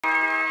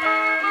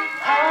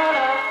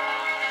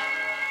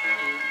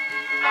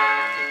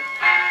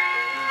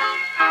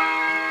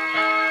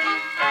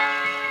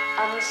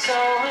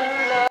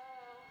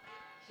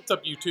What's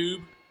up,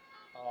 YouTube?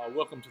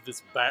 Welcome to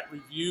this bat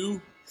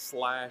review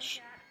slash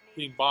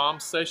hitting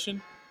bombs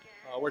session,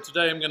 where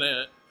today I'm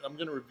gonna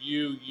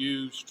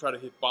try to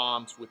hit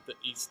bombs with the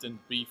Easton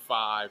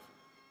B5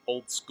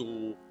 old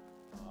school,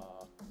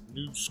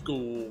 new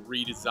school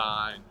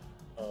redesign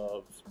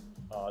of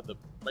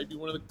maybe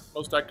one of the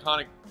most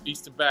iconic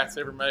Easton bats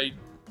ever made.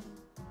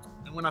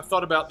 And when I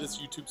thought about this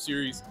YouTube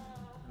series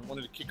and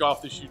wanted to kick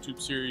off this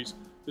YouTube series,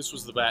 this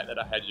was the bat that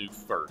I had to do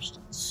first.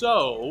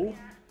 So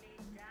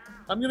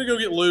I'm gonna go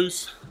get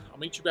loose. I'll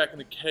meet you back in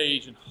the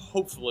cage, and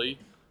hopefully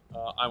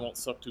I won't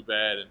suck too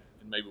bad, and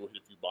maybe we'll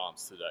hit a few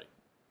bombs today.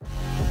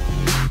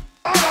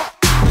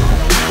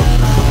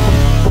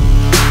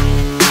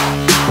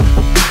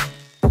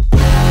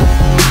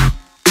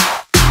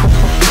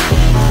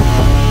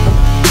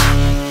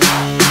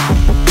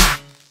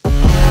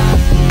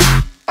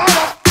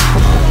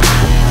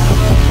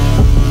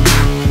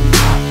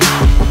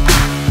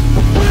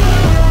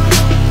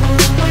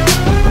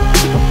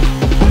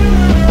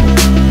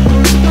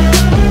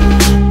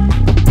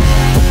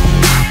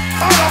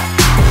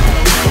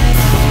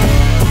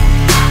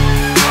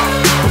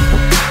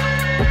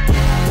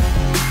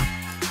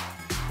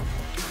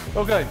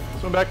 Okay,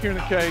 so I'm back here in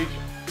the cage.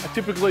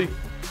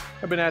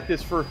 I've been at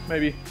this for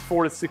maybe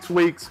 4 to 6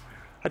 weeks.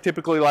 I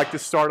typically like to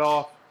start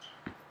off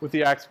with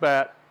the axe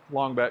bat,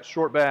 long bat,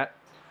 short bat,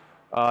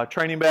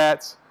 training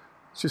bats,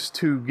 just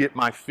to get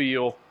my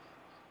feel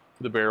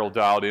for the barrel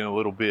dialed in a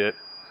little bit.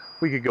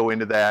 We could go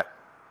into that,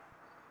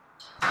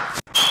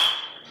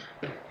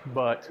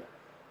 but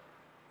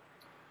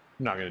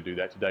I'm not going to do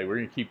that today. We're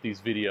going to keep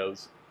these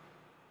videos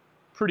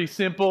pretty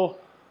simple.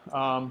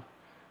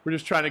 We're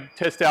just trying to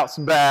test out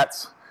some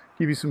bats,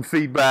 give you some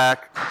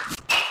feedback,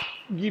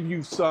 give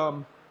you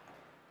some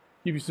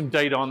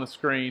data on the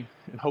screen,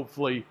 and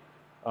hopefully,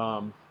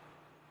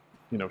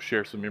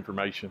 share some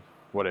information,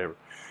 whatever.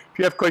 If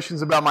you have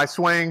questions about my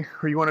swing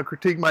or you want to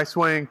critique my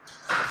swing,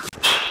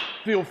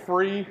 feel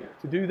free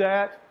to do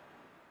that.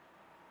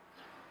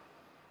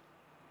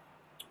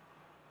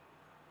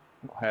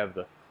 I don't have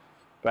the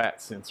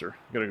bat sensor.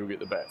 I'm gonna go get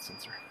the bat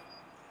sensor.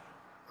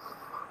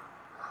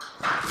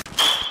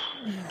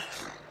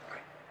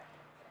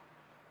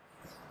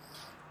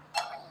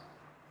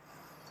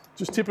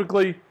 Just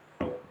typically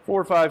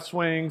 4 or 5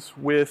 swings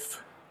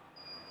with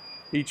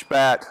each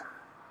bat.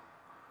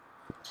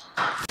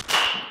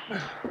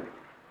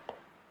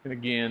 And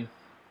again,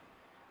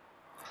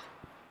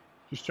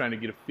 just trying to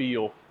get a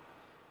feel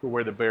for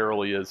where the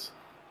barrel is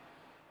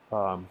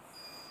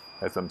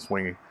as I'm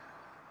swinging.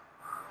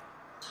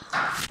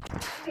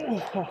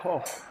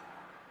 Oh.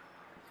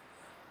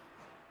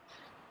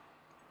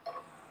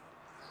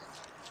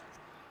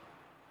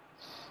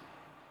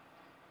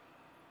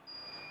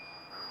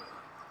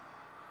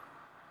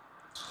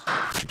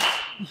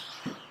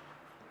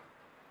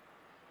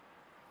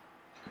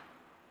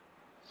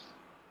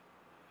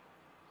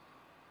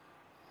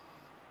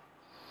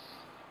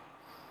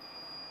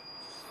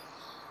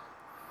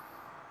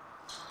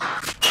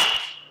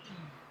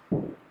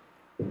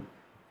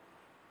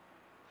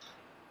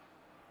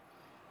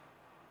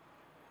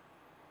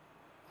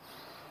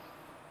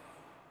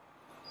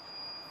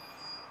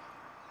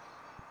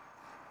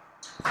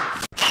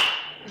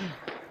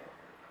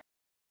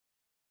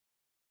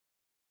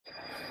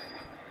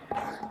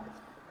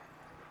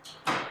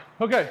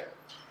 Okay,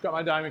 got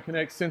my Diamond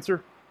Connect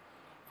sensor.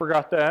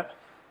 Forgot that.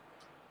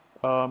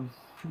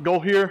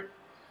 Goal here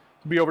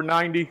to be over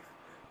 90.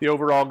 The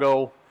overall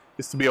goal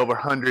is to be over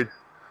 100.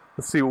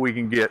 Let's see what we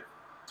can get.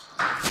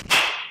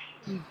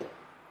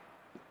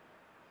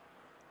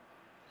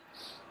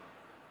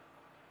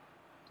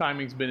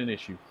 Timing's been an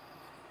issue.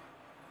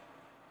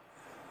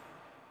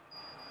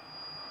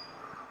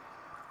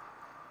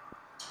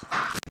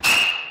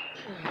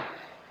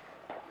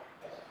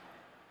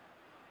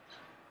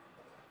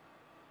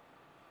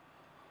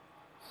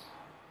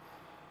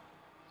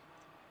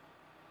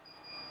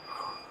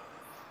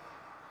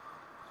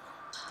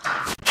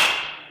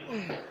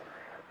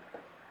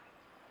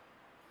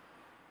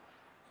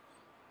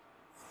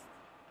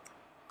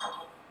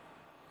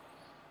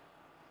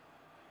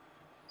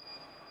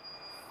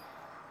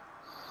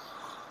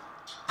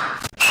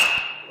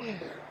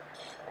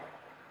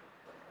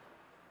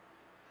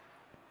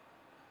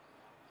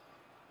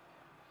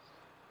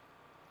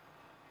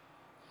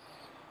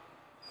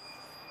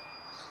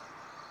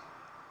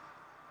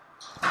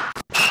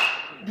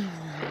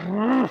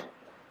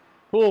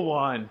 Pull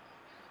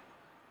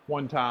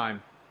one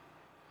time.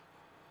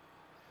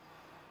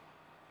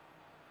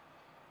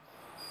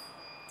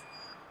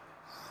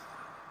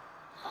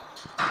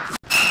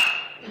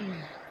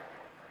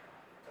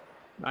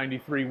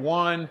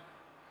 (93-1)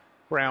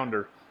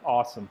 grounder,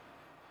 awesome.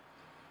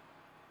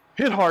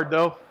 Hit hard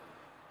though.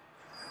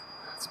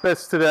 It's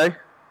best today.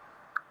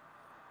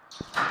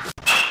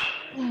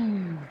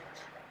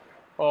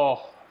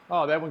 Oh,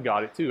 that one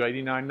got it too,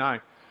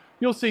 89.9.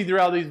 You'll see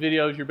throughout these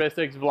videos your best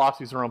exit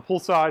velocities are on pull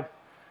side.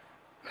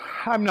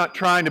 I'm not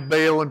trying to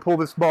bail and pull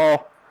this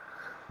ball,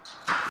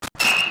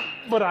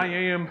 but I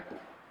am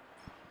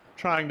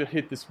trying to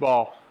hit this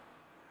ball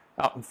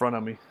out in front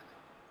of me.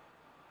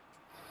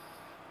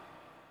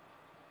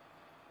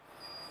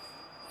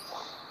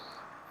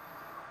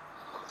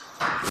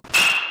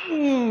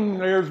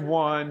 There's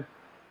one.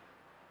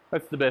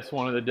 That's the best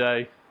one of the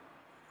day.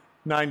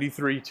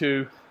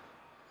 93.2.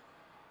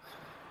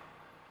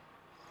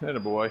 Atta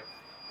boy.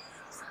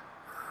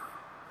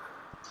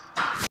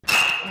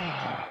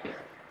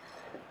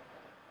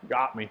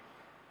 Got me.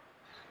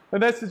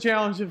 And that's the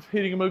challenge of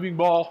hitting a moving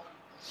ball.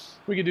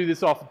 We can do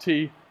this off the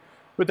tee,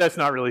 but that's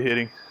not really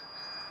hitting.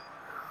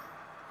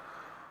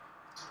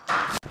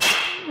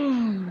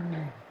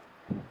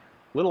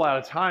 Little out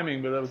of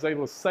timing, but I was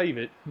able to save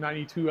it.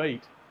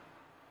 92.8.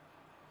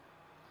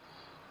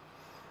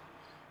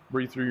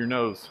 Breathe through your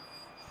nose.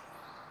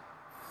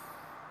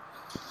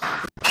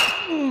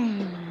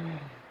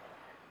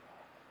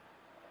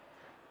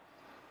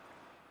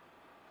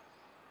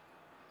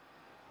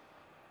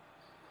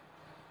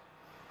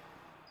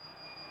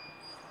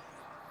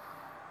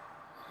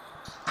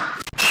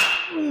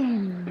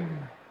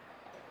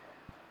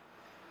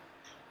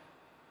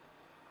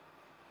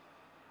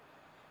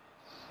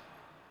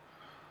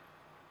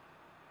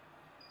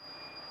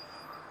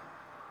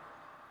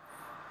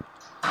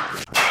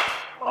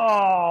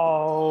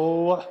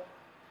 Oh,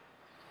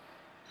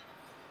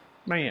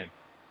 man.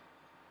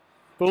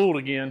 Fooled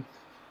again.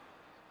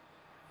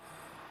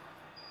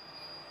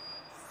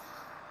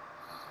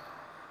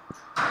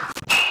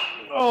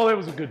 Oh, that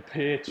was a good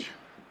pitch.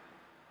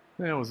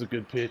 That was a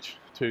good pitch,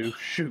 too.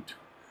 Shoot.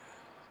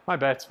 My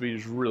bat speed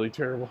is really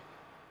terrible.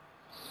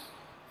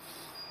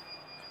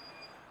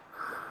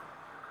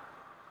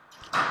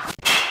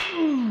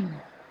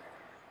 I'm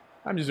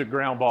just a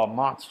ground ball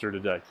monster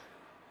today.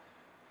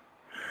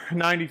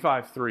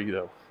 95.3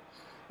 though.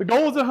 The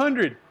goal is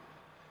 100.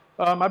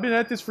 I've been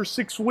at this for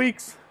 6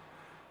 weeks.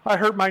 I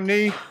hurt my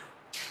knee.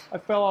 I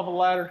fell off a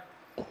ladder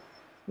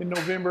in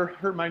November,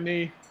 hurt my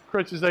knee.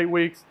 Crutches 8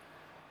 weeks.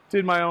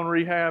 Did my own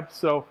rehab,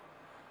 so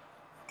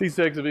these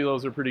exit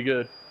velos are pretty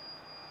good.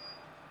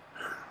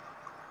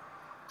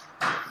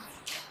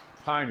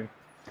 Timing.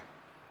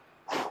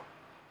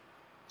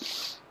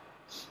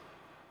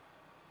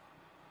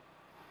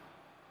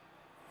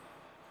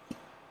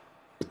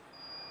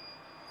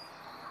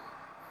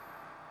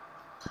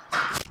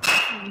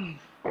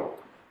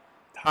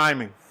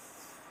 Timing.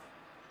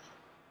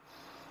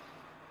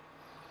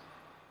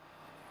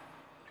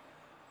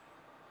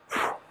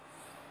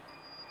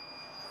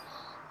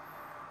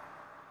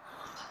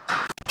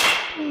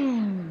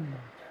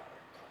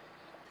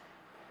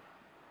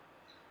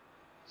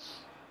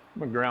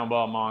 I'm a ground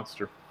ball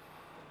monster.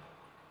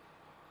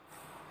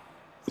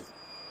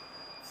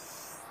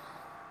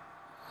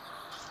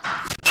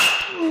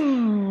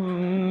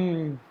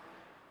 Mm.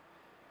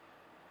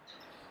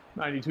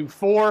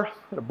 92.4.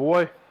 Atta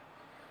boy.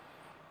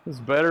 This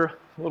is better,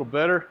 a little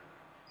better.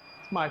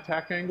 What's my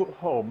attack angle?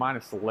 Oh,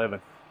 minus 11.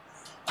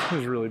 This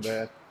is really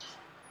bad.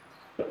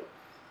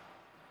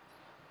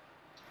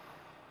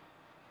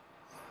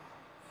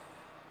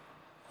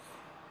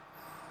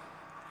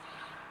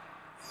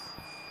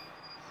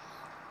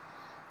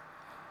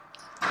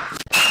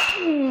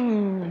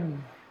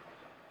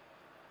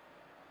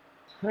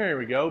 There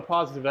we go,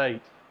 positive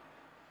 8.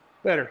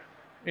 Better,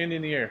 and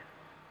in the air,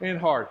 and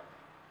hard.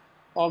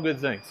 All good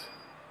things.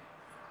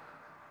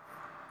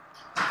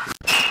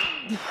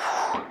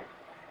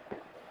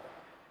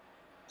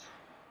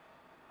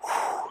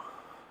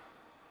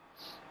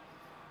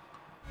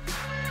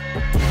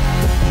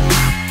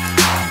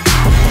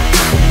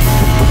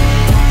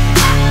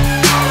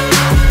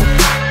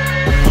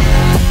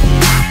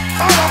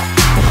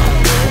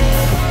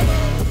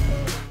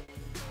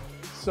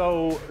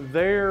 So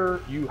there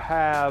you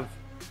have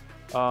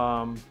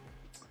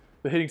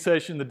the hitting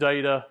session, the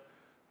data.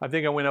 I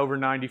think I went over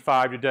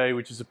 95 today,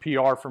 which is a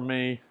PR for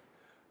me.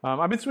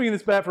 I've been swinging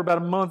this bat for about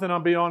a month, and I'll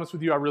be honest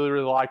with you, I really,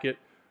 really like it.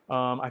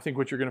 I think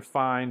what you're going to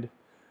find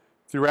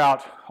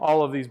throughout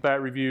all of these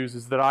bat reviews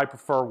is that I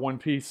prefer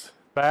one-piece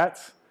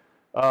bats,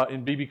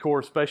 in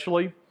BBCOR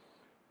especially.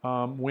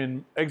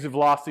 When exit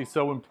velocity is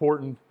so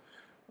important,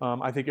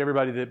 I think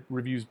everybody that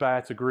reviews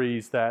bats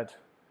agrees that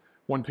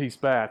one-piece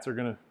bats are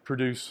going to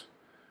produce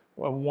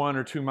 1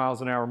 or 2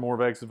 miles an hour more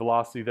of exit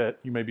velocity that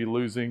you may be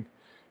losing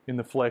in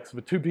the flex of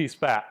a two-piece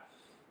bat.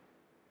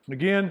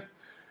 Again,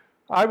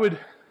 I would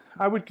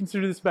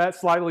consider this bat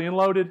slightly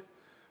unloaded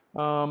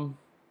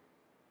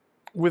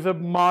with a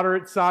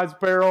moderate sized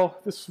barrel.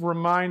 This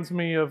reminds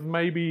me of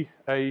maybe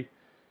a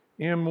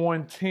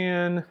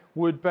M110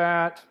 wood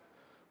bat,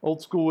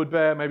 old school wood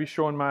bat, maybe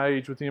showing my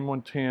age with the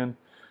M110,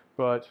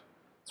 but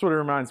that's what it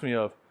reminds me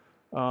of.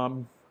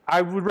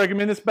 I would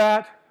recommend this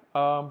bat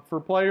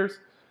for players.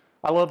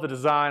 I love the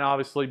design,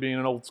 obviously, being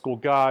an old school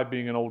guy,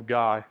 being an old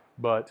guy,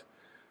 but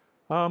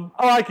I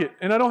like it,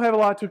 and I don't have a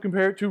lot to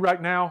compare it to right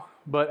now,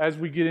 but as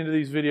we get into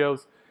these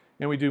videos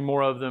and we do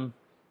more of them,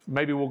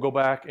 maybe we'll go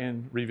back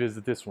and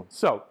revisit this one.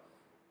 So,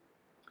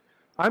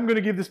 I'm going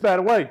to give this bat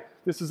away.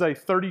 This is a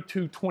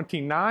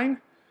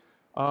 3229.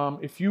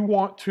 If you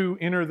want to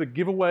enter the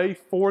giveaway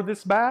for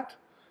this bat,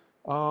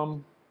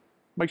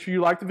 make sure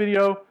you like the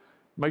video,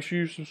 Make sure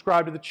you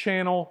subscribe to the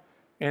channel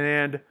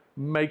and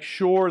make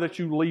sure that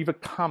you leave a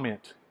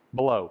comment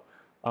below.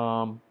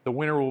 The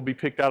winner will be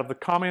picked out of the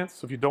comments.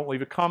 So if you don't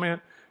leave a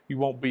comment, you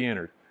won't be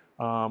entered.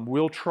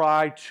 We'll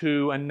try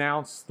to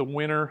announce the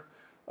winner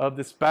of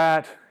this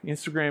bat,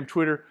 Instagram,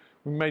 Twitter.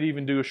 We might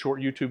even do a short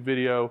YouTube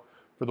video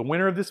for the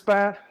winner of this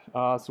bat,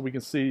 so we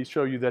can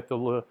show you that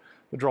the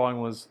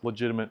drawing was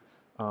legitimate.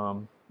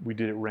 We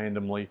did it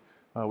randomly.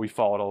 We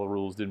followed all the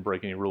rules, didn't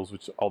break any rules,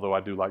 which, although I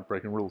do like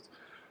breaking rules.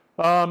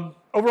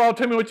 Overall,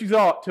 tell me what you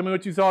thought. Tell me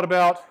what you thought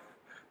about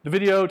the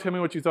video. Tell me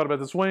what you thought about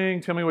the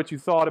swing. Tell me what you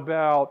thought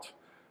about,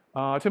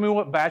 tell me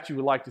what bat you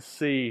would like to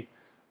see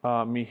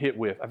me hit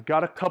with. I've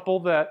got a couple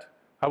that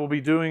I will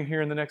be doing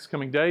here in the next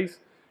coming days,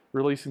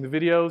 releasing the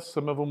videos.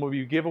 Some of them will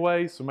be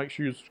giveaways, so make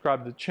sure you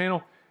subscribe to the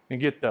channel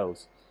and get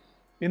those.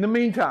 In the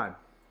meantime,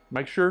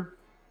 make sure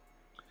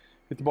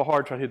hit the ball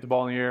hard, try to hit the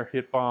ball in the air,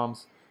 hit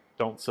bombs,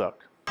 don't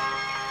suck.